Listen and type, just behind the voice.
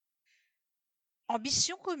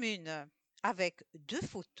Ambition commune, avec 2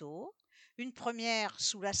 photos. Une première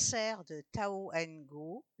sous la serre de Tao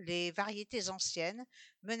Ngo, les variétés anciennes,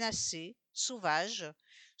 menacées, sauvages,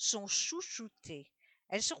 sont chouchoutées.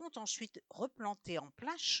 Elles seront ensuite replantées en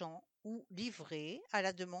plein champ ou livrées à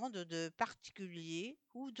la demande de particuliers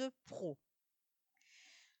ou de pros.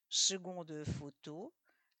 Seconde photo,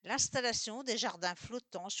 l'installation des jardins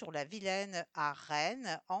flottants sur la Vilaine à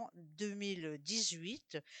Rennes en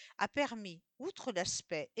 2018 a permis, outre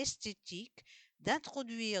l'aspect esthétique,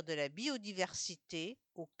 d'introduire de la biodiversité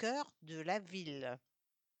au cœur de la ville.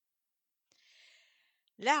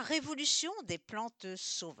 La révolution des plantes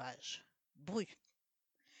sauvages. Bru.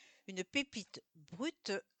 Une pépite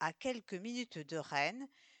brute à quelques minutes de Rennes,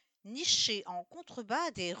 nichée en contrebas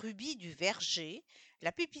des rubis du verger,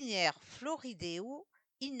 la pépinière Florideo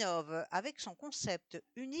innove avec son concept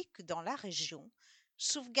unique dans la région,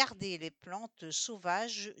 sauvegarder les plantes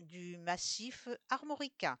sauvages du massif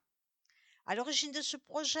armoricain. À l'origine de ce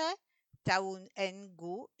projet, Taun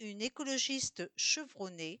Ngo, une écologiste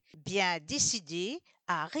chevronnée, bien décidée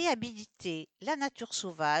à réhabiliter la nature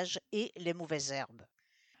sauvage et les mauvaises herbes.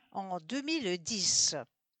 En 2010,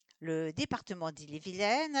 le département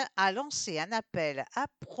d'Ille-et-Vilaine a lancé un appel à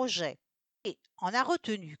projets et en a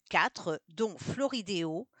retenu 4, dont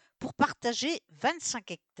Florideo, pour partager 25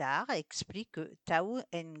 hectares, explique Tao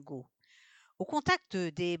Ngo. Au contact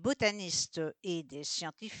des botanistes et des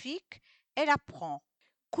scientifiques, elle apprend,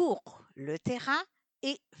 court le terrain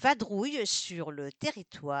et vadrouille sur le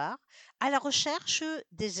territoire à la recherche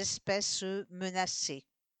des espèces menacées.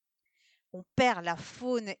 On perd la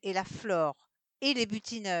faune et la flore et les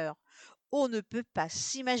butineurs. On ne peut pas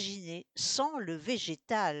s'imaginer sans le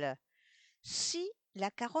végétal. Si la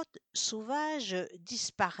carotte sauvage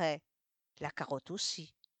disparaît, la carotte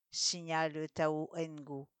aussi, signale Tao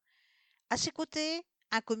Ngo. À ses côtés,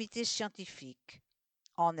 un comité scientifique.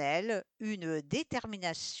 En elle, une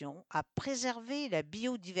détermination à préserver la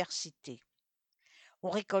biodiversité. On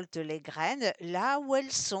récolte les graines là où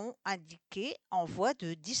elles sont indiquées en voie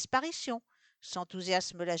de disparition,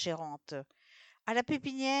 s'enthousiasme la gérante. À la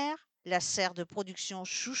pépinière, la serre de production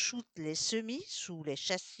chouchoute les semis sous les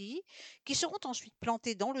châssis qui seront ensuite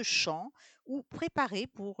plantés dans le champ ou préparés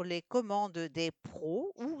pour les commandes des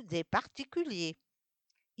pros ou des particuliers.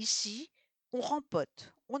 Ici, on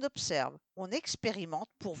rempote, on observe, on expérimente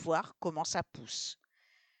pour voir comment ça pousse.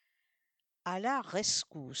 À la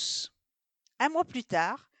rescousse. Un mois plus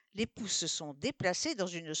tard, les pousses se sont déplacées dans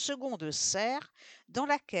une seconde serre dans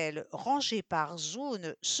laquelle, rangées par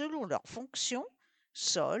zone selon leur fonction,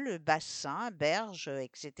 sol, bassin, berge,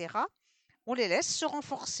 etc., on les laisse se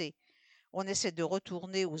renforcer. On essaie de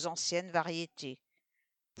retourner aux anciennes variétés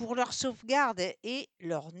pour leur sauvegarde et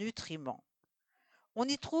leurs nutriments. On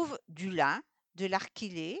y trouve du lin, de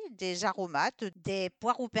l'archilée, des aromates, des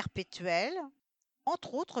poireaux perpétuels,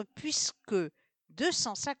 entre autres, puisque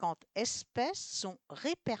 250 espèces sont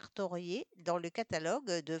répertoriées dans le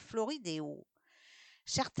catalogue de Florideo.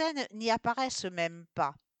 Certaines n'y apparaissent même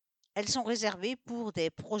pas. Elles sont réservées pour des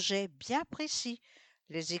projets bien précis.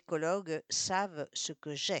 Les écologues savent ce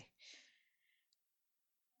que j'ai.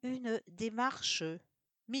 Une démarche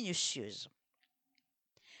minutieuse.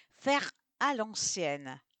 Faire à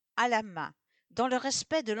l'ancienne, à la main, dans le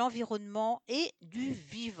respect de l'environnement et du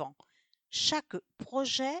vivant. Chaque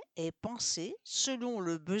projet est pensé selon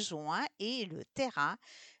le besoin et le terrain,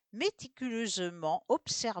 méticuleusement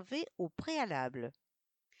observé au préalable.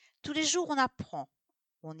 Tous les jours, on apprend.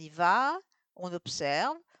 On y va, on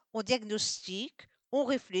observe, on diagnostique, on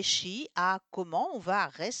réfléchit à comment on va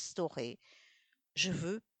restaurer. Je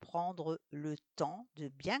veux prendre le temps de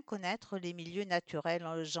bien connaître les milieux naturels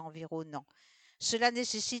environnants. Cela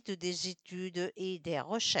nécessite des études et des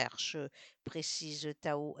recherches, précise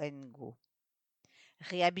Tao Ngo.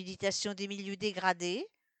 Réhabilitation des milieux dégradés,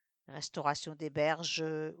 restauration des berges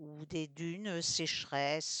ou des dunes,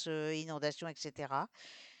 sécheresse, inondations, etc.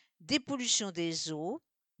 Dépollution des eaux,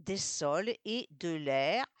 des sols et de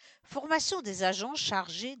l'air, formation des agents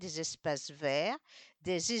chargés des espaces verts,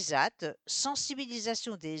 des ESAT,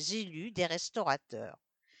 sensibilisation des élus, des restaurateurs.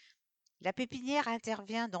 La pépinière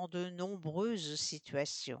intervient dans de nombreuses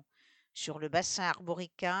situations. Sur le bassin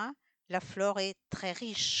armoricain, la flore est très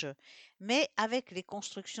riche, mais avec les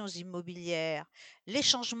constructions immobilières, les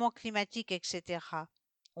changements climatiques, etc.,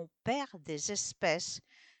 on perd des espèces,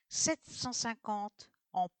 750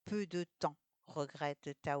 en peu de temps,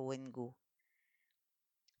 regrette Tao Ngo.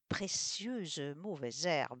 Précieuses mauvaises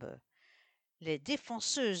herbes. Les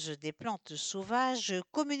défenseuses des plantes sauvages,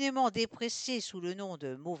 communément dépréciées sous le nom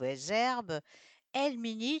de mauvaises herbes, elles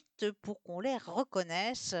militent pour qu'on les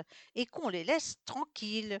reconnaisse et qu'on les laisse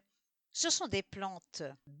tranquilles. Ce sont des plantes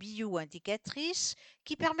bio-indicatrices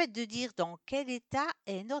qui permettent de dire dans quel état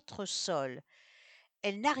est notre sol.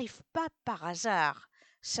 Elles n'arrivent pas par hasard.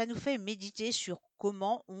 Ça nous fait méditer sur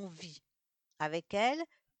comment on vit. Avec elles,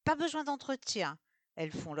 pas besoin d'entretien.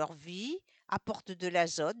 Elles font leur vie, apportent de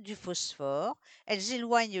l'azote, du phosphore, elles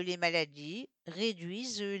éloignent les maladies,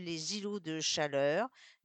 réduisent les îlots de chaleur,